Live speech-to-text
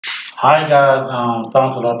Hi guys,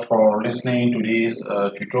 thanks a lot for listening to this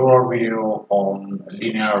tutorial video on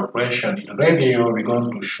linear regression. In today's video, we're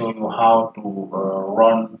going to show you how to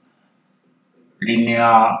run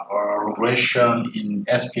linear regression in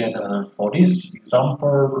SPSS. For this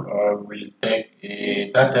example, we'll take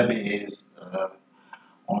a database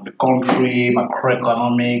on the country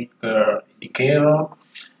macroeconomic indicator.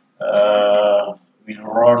 We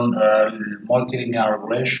run multilinear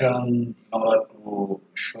regression in order to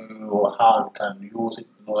show you how you can use it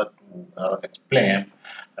in order to explain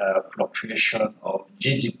fluctuation of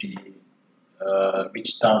GDP,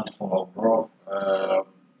 which stands for gross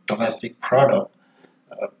domestic product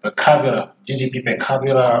per capita. GDP per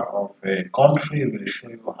capita of a country will show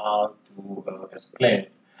you how to explain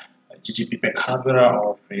GDP per capita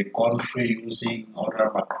of a country using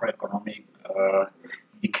other macroeconomic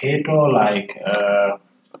indicator like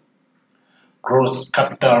gross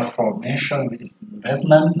capital formation, which is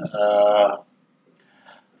investment,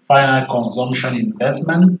 finite consumption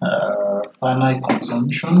investment, finite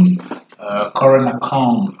consumption, current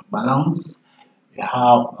account balance. We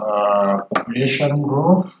have population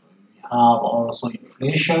growth. We have also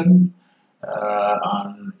inflation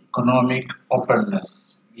and economic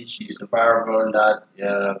openness, which is a variable that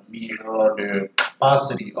measures the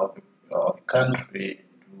capacity of a country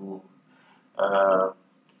to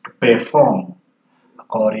perform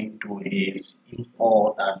according to its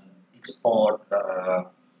import and export.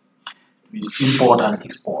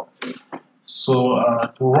 So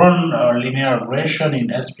to run linear regression in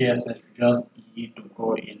SPSS, you just need to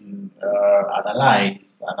go in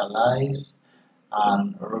analyze,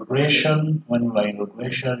 and regression. When you are in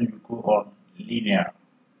regression, you go on linear,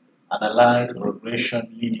 analyze, regression,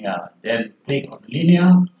 linear. Then click on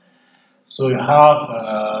linear. So you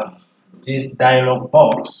have this dialog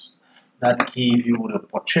box that gives you the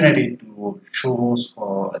opportunity to choose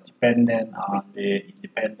for a dependent and the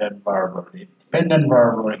independent variable. The dependent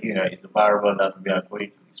variable here is the variable that we are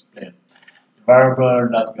going to explain. The variable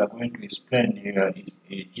that we are going to explain here is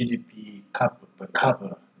a GDP per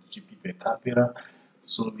capita. GDP per capita.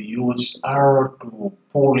 So we use arrow to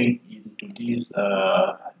pull it into this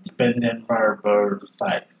dependent variable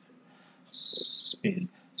space.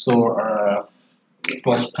 So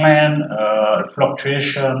to explain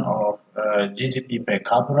fluctuation of GDP per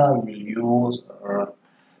capita, we will use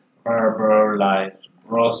variable like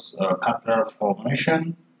gross capital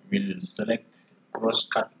formation. We'll select gross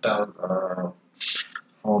capital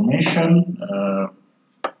formation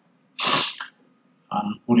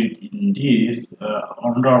and put it in this.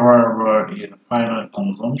 Under variable is final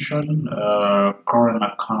consumption, current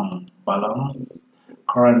account balance.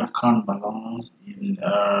 Current account balance in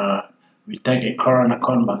we take a current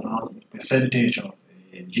account balance in percentage of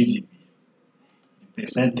GDP. The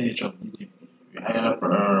percentage of GDP. We have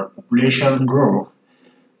population growth.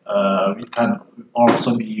 It can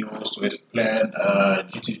also be used to explain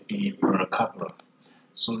GDP per capita.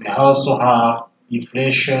 So we also have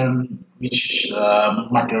inflation, which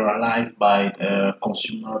materialized by the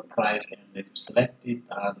consumer price, and then you select it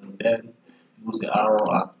and then use the arrow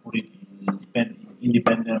and put it in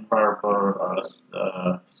independent variable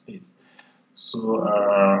space. So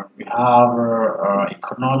we have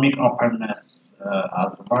economic openness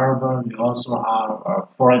as a variable. We also have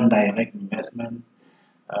foreign direct investment,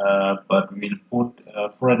 but we'll put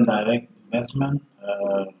foreign direct investment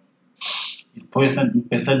in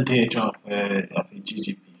percentage of a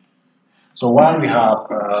GDP. So while we have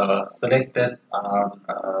selected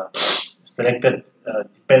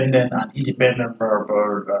dependent and independent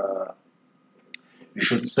variable, we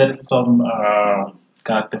should set some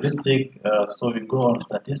characteristic. So we go on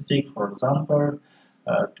statistic, for example,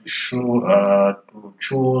 to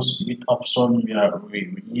choose which option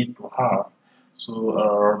we need to have.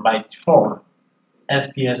 So by default,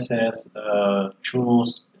 SPSS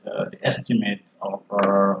choose the estimate of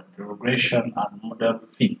the regression and model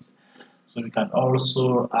fit. So we can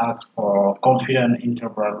also ask for confidence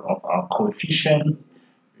interval of our coefficient.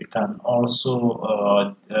 We can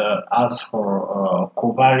also ask for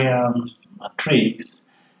covariance matrix,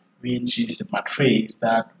 which is a matrix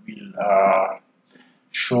that will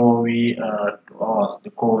show to us the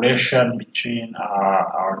correlation between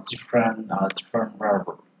our different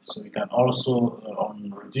variables. So we can also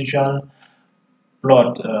on residual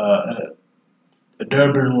plot a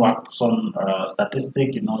Durbin-Watson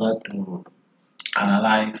statistic in order to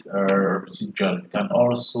analyze residual. You can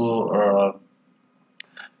also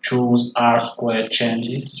choose R-squared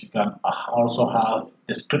changes. You can also have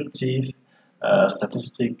descriptive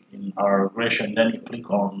statistic in our regression. Then you click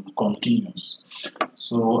on continuous.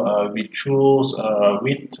 So we choose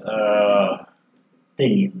with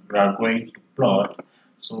thing we are going to plot.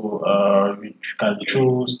 So you can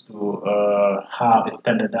choose to have a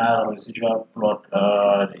standardized residual plot,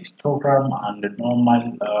 the histogram, and the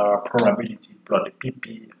normal probability plot, the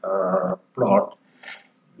PP plot,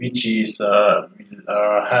 which is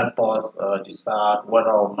will help us decide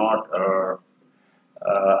whether or not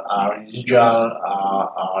our residual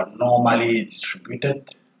are normally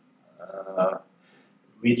distributed, uh,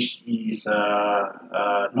 which is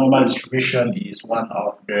normal distribution is one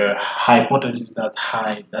of the hypotheses that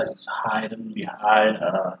is hidden behind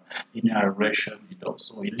linear regression.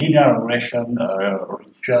 So in linear regression,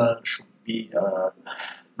 residual should be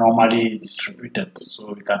normally distributed.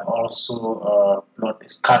 So we can also plot a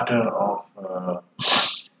scatter of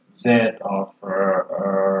z of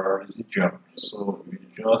residual. So we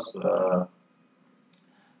just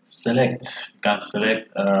select. You can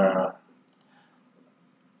select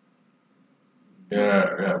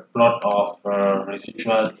the plot of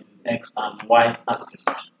residual in x and y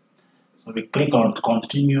axis. So we click on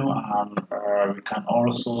continue, and we can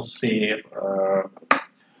also save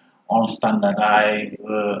unstandardized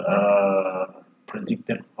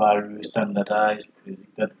predicted value, standardized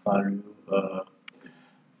predicted value.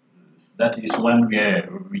 That is when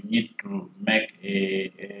we need to make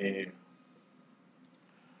a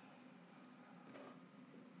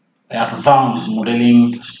advanced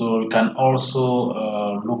modeling. So we can also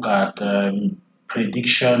look at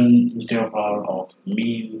prediction interval of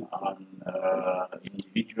mean and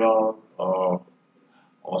individual, or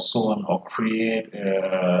so on, or create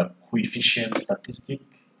coefficient statistic.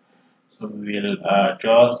 So we will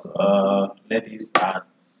just let it at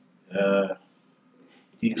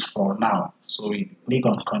it is for now. So we click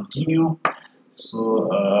on continue. So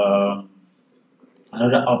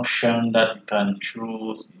another option that you can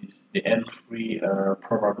choose is the entry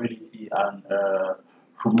probability and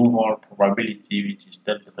removal probability, which is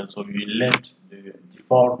 10%. So we let the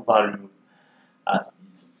default value as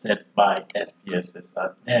is set by SPSS,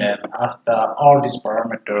 and then after all these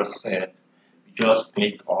parameters set, we just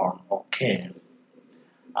click on OK,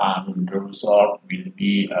 and the result will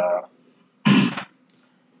be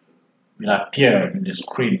will appear in the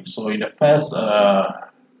screen. So in the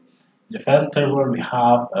first table, we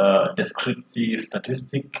have a descriptive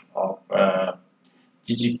statistic of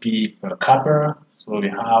GDP per capita. So we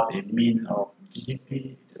have a mean of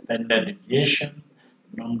GDP, the standard deviation,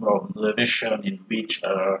 number of observations in which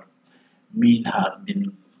mean has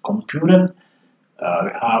been computed.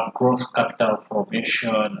 We have gross capital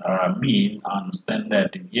formation mean and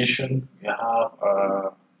standard deviation. We have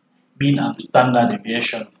mean and standard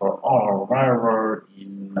deviation for all variables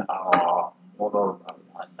in our model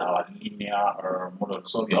and our linear model.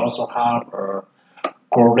 So we also have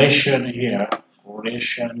correlation here,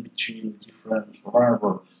 correlation between different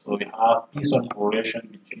variables. So we have Pearson correlation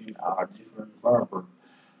between our different variables.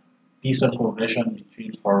 Pearson correlation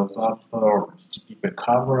between, for example, GDP per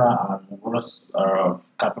capita and gross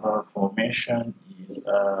capital formation is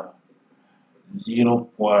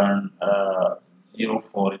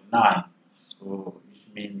 0.049. So which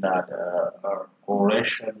means that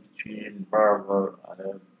correlation between variable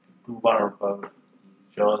two variables is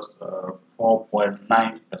just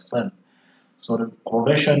 4.9%. So the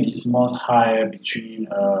correlation is much higher between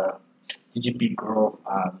GDP growth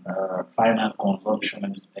and final consumption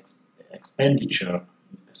and expenditure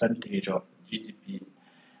in percentage of GDP,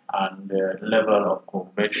 and the level of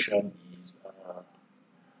correlation is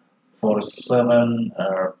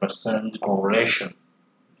 47% correlation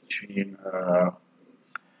between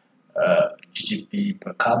GDP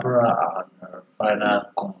per capita and final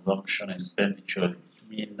consumption expenditure, which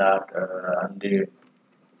means that and the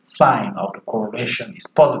sign of the correlation is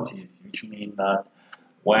positive, which means that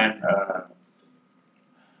when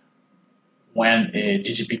a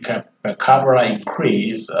GDP per capita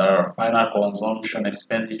increase, final consumption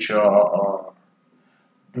expenditure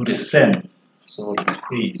do the same, so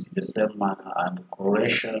increase in the same manner, and the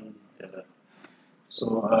correlation.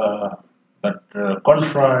 But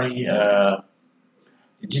contrary, the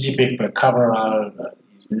GDP per capita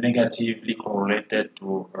is negatively correlated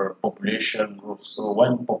to population growth. So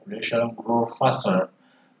when population grows faster,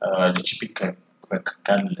 GDP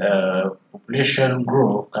population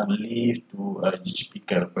growth can lead to GDP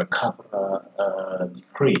per capita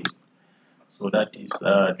decrease. So that is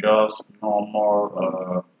just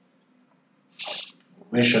normal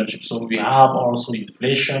relationship. So we have also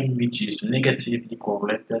inflation, which is negatively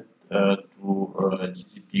correlated to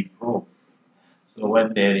GDP growth. So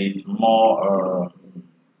when there is more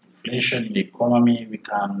inflation in the economy, we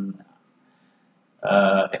can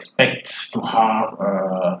expect to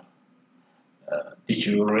have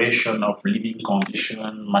deterioration of living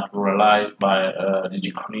conditions materialized by the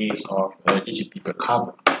decrease of GDP per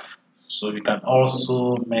capita. So we can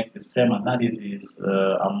also make the same analysis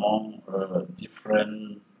among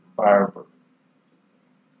different variables.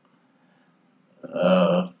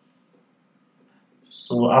 Uh,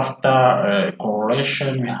 so after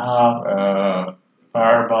correlation, we have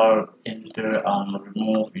variable enter and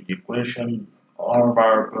remove with the equation. All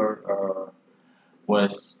variable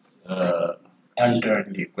was entered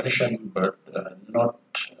in the equation, but uh, not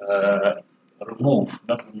remove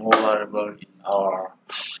variable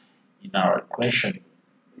in our equation.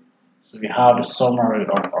 So we have the summary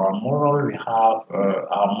of our model. We have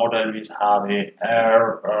our model which have a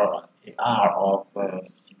R of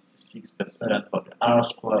 66%, but the R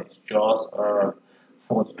square is just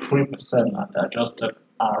 43%, and the adjusted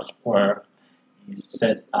R square is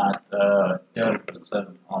set at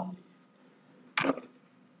 30% only.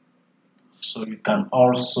 So you can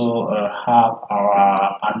also have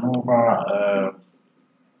our another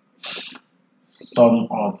sum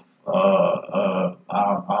of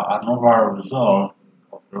another result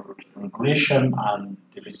of the regression and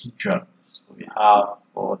the residual. So we have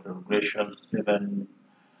for the regression 7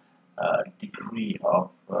 degree of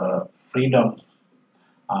freedom,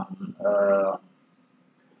 and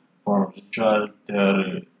for residual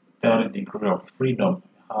 30 degree of freedom.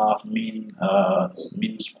 We have mean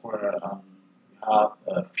square, and we have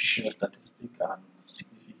Fisher statistic and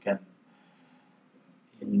significant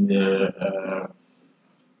in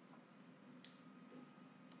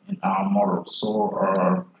our model.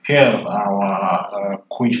 So here's our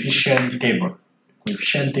coefficient table.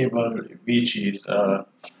 Coefficient table, which is a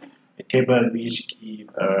table which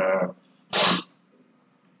gives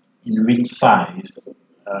in which size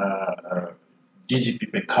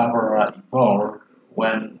GDP per capita evolve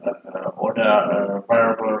when other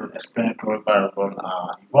variable explanatory variable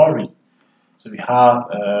are evolving. So we have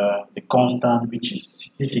the constant which is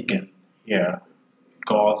significant here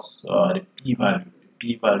because the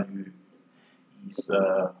p-value is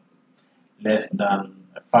less than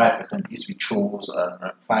 5%, is we chose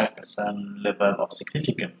a 5% level of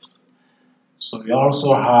significance. So we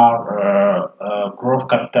also have growth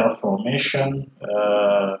capital formation,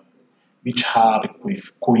 which have a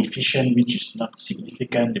coefficient which is not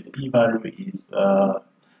significant. The p-value is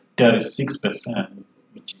 36%,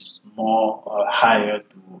 which is more higher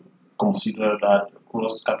to consider that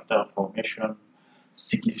gross capital formation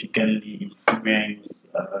significantly influence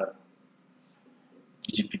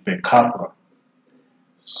GDP per capita.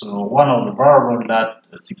 So one of the variables that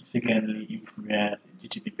significantly influence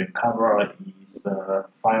GDP per capita is the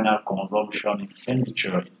final consumption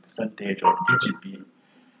expenditure in percentage of GDP.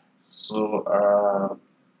 So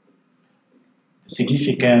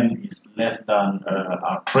significant is less than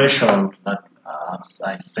our threshold that, as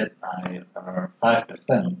I said,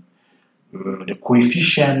 5%. The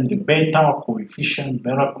coefficient, the beta coefficient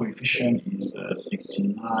is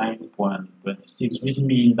 69.26, which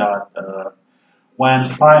means that when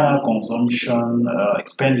final consumption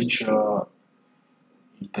expenditure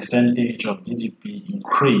in percentage of GDP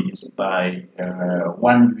increase by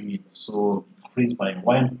 1 unit, so increase by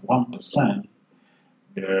 1%,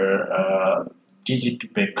 the GDP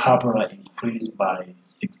per capita increased by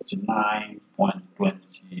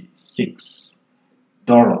 $69.26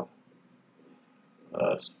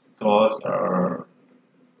 because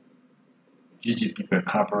GDP per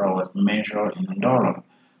capita was measured in dollar.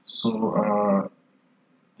 So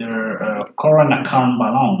their current account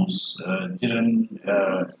balance didn't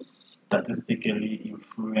statistically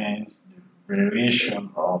influence the variation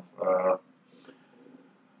of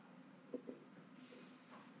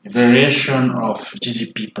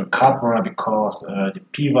GDP per capita because the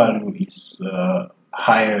p-value is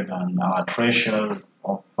higher than our threshold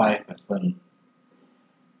of 5%.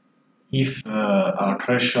 If our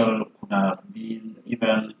threshold could have been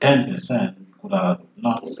even 10%, we could have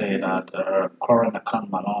not say that current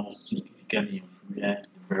account balance significantly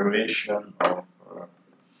influenced the variation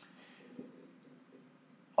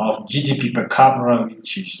of GDP per capita,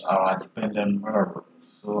 which is our dependent variable.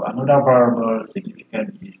 So another variable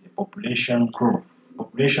significant is the population growth.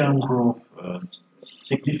 Population growth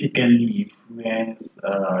significantly influence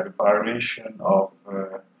the variation of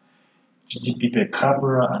GDP per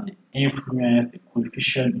capita, and the influence, the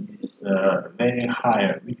coefficient is very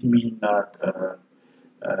high, which means that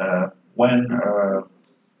when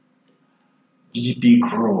GDP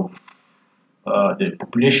growth, the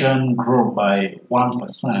population grow by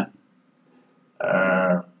 1%,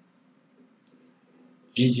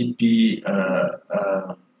 GDP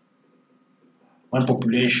when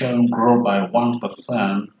population grow by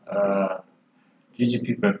 1%,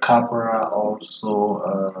 GDP per capita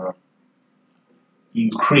also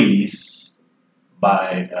increased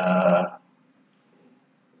by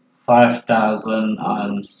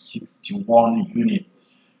 5,061 units,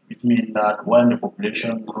 which means that when the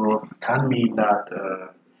population grows, it can mean that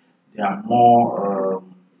there are more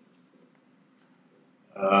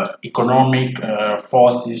economic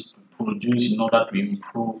forces to produce in order to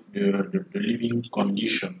improve the living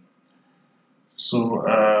condition. So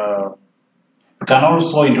we can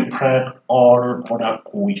also interpret all other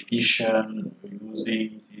coefficients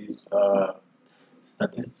using this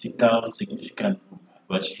statistical significance.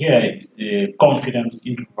 But here is the confidence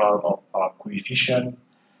interval of our coefficient.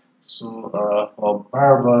 So for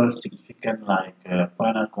variable significant like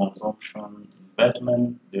final consumption,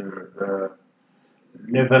 investment, the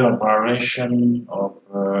level of variation of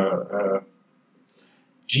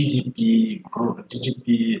GDP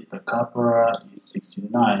per capita is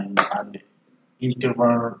 69, and the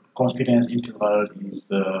interval confidence interval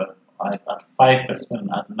is at 5%,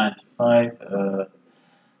 at 95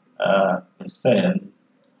 percent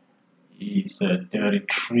is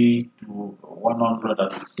 33 to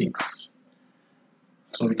 106.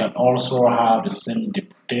 So we can also have the same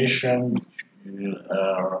interpretation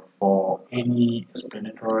for any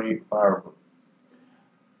explanatory variable.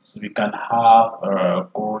 So we can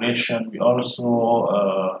have correlation. We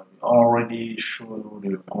also already show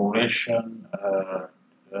the correlation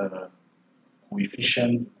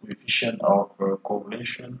coefficient of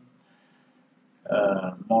correlation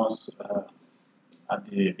most at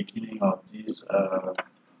the beginning of this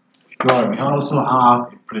story. We also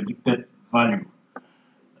have a predicted value.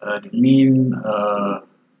 The mean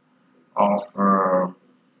of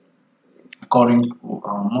according to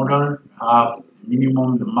our model, we have the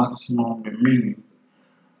minimum, the maximum, the mean,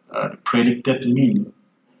 the predicted mean. We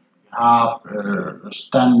have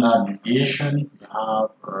standard deviation. We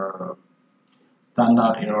have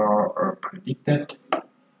standard error predicted.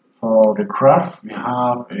 For the graph, we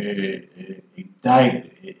have a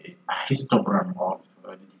histogram of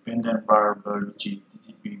the dependent variable, which is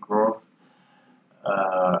GDP growth,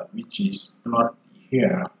 which is plot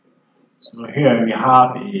here. So here we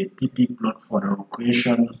have a PP plot for the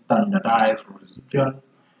regression standardized residual.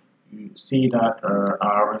 You see that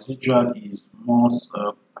our residual is most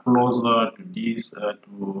closer to this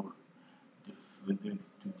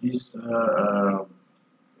this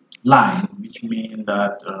line, which means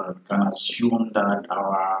that we can assume that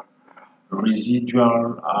our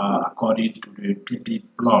residual, according to the PP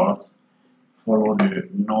plot, follow the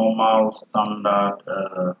normal standard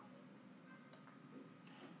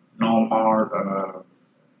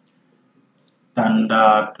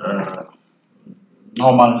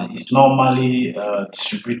is normally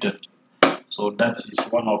distributed. So that is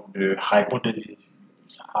one of the hypotheses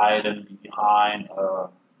is hidden behind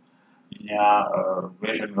linear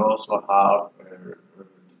regression. We also have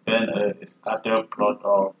a scatter plot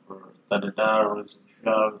of standardized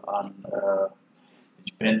residual and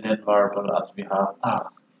dependent variable as we have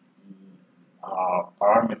asked in our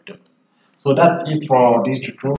parameter. So that's it for this tutorial.